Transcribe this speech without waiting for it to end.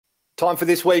Time for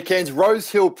this weekend's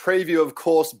Rosehill preview, of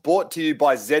course, brought to you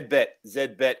by ZBet.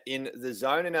 ZBet in the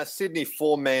zone. And our Sydney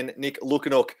four-man, Nick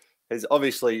Lukanook, has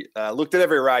obviously looked at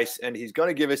every race and he's going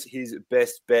to give us his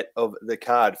best bet of the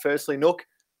card. Firstly, Nook,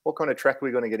 what kind of track are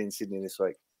we going to get in Sydney this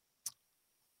week?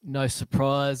 No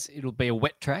surprise, it'll be a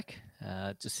wet track.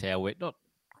 Just how wet, not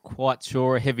quite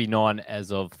sure. A heavy 9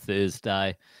 as of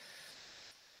Thursday.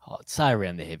 I'd say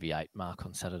around the heavy 8 mark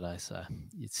on Saturday. So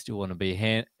you'd still want to be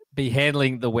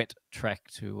handling the wet track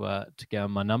to go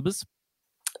on my numbers.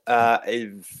 Have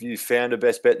you found a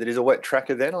best bet that is a wet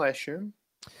tracker then, I assume?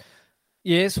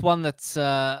 Yes, one that's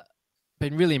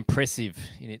been really impressive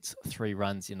in its 3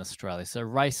 runs in Australia. So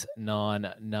race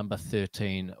 9, number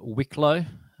 13, Wicklow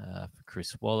for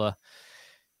Chris Waller.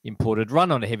 Imported,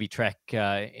 run on a heavy track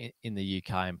in the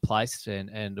UK and placed,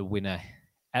 and a winner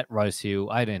at Rosehill,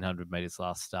 1,800 metres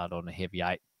last start on a heavy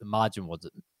 8. The margin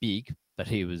wasn't big, but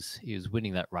he was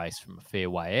winning that race from a fair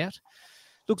way out.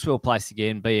 Looks well placed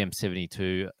again,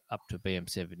 BM72 up to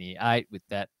BM78. With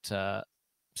that,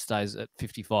 stays at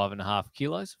 55.5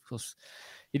 kilos. Of course,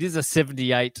 it is a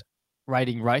 78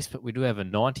 rating race, but we do have a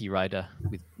 90 rater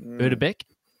with Erdebeck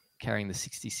carrying the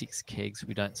 66 kegs.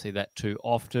 We don't see that too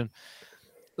often.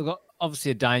 Look,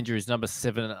 obviously a danger is number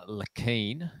 7,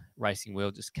 Lakeen. Racing well,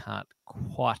 just can't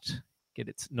quite get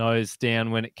its nose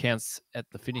down when it counts at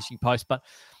the finishing post. But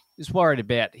just worried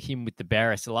about him with the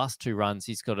barriers. The last 2 runs,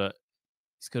 he's found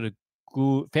a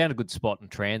good spot in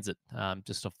transit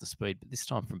just off the speed. But this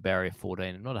time from barrier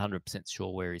 14, I'm not 100%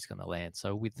 sure where he's going to land.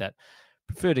 So with that,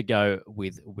 prefer to go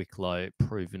with Wicklow,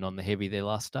 proven on the heavy their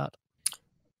last start.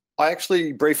 I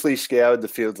actually briefly scoured the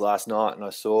fields last night and I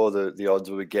saw the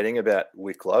odds we were getting about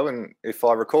Wicklow. And if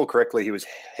I recall correctly, he was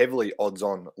heavily odds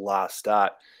on last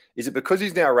start. Is it because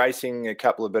he's now racing a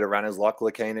couple of better runners like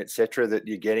Lakeen, et cetera, that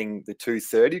you're getting the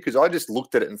 230? Because I just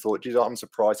looked at it and thought, geez, I'm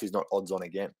surprised he's not odds on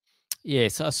again. Yeah,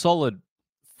 so a solid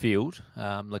field.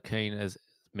 Lakeen, as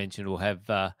mentioned, will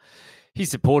have his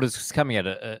supporters coming at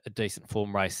a decent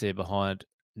form race there behind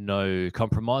No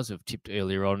Compromise. We've tipped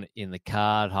earlier on in the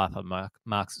card. Harper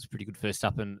Marks was pretty good first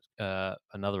up, and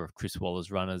another of Chris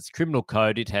Waller's runners. Criminal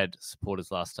Code, it had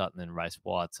supporters last start and then race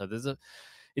wide. So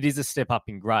it is a step up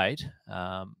in grade,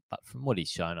 but from what he's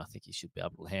shown, I think he should be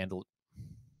able to handle it.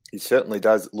 He certainly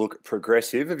does look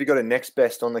progressive. Have you got a next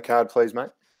best on the card, please, mate?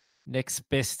 Next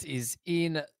best is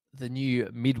in the new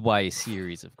Midway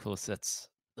series. Of course, that's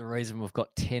the reason we've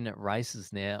got 10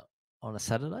 races now on a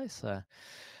Saturday. So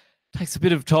takes a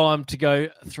bit of time to go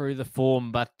through the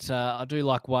form, but I do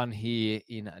like one here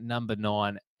in number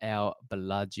 9, our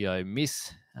Bellagio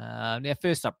Miss. Now,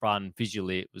 first up run,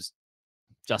 visually, it was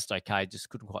just okay. Just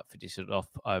couldn't quite finish it off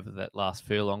over that last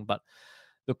furlong. But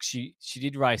look, she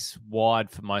did race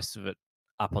wide for most of it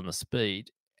up on the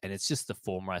speed, and it's just the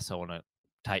form race I want to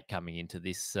take coming into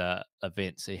this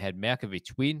event. So you had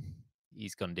Malkovich win.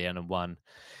 He's gone down and won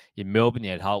in Melbourne.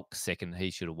 You had Hulk second. He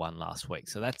should have won last week.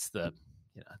 So that's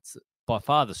it's by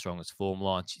far the strongest form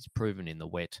line. She's proven in the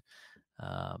wet.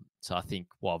 So I think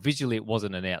while visually it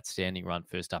wasn't an outstanding run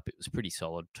first up, it was pretty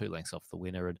solid, 2 lengths off the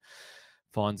winner, and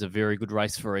finds a very good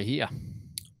race for her here.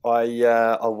 I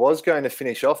was going to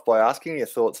finish off by asking your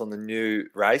thoughts on the new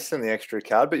race and the extra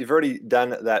card, but you've already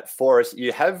done that for us.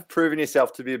 You have proven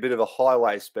yourself to be a bit of a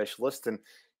highway specialist, and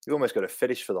you've almost got a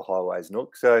fetish for the highways,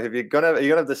 Nook. So are you going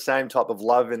to have the same type of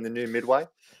love in the new Midway?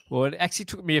 Well, it actually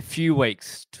took me a few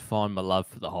weeks to find my love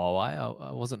for the highway.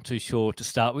 I wasn't too sure to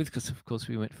start with because, of course,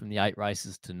 we went from the 8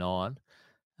 races to 9.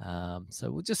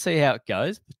 So we'll just see how it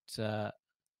goes. But,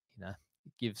 it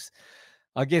gives,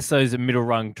 I guess, those middle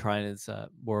rung trainers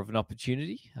more of an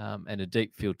opportunity and a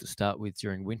deep field to start with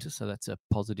during winter. So that's a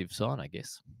positive sign, I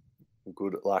guess.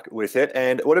 Good luck with it.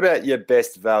 And what about your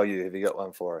best value? Have you got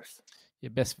one for us?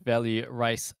 Your best value,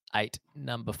 race 8,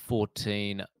 number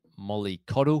 14, Molly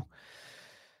Coddle.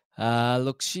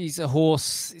 Look, she's a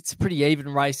horse. It's a pretty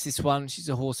even race, this one. She's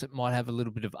a horse that might have a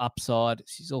little bit of upside.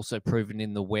 She's also proven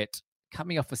in the wet.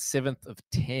 Coming off a 7th of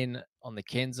 10 on the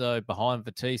Kenzo behind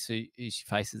Vitesse, who she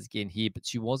faces again here, but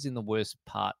she was in the worst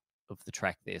part of the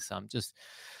track there. So I'm just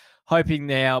hoping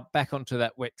now back onto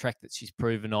that wet track that she's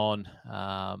proven on,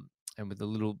 and with a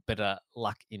little better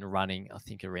luck in running, I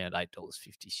think around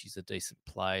 $8.50, she's a decent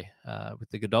play with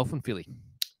the Godolphin filly.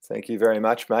 Thank you very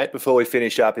much, mate. Before we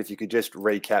finish up, if you could just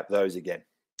recap those again.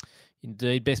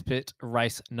 Indeed. Best bet,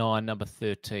 race 9, number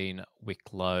 13,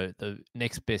 Wicklow. The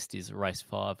next best is race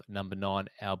 5, number 9,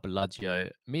 our Bellagio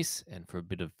Miss. And for a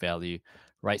bit of value,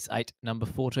 race 8, number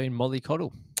 14, Molly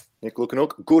Coddle. Nick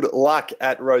Lukanook, good luck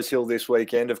at Rosehill this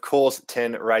weekend. Of course,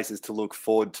 10 races to look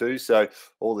forward to. So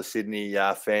all the Sydney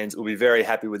fans will be very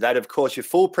happy with that. Of course, your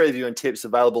full preview and tips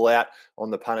available out on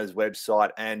the Punters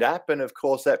website and app. And of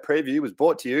course, that preview was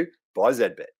brought to you by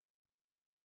ZBet.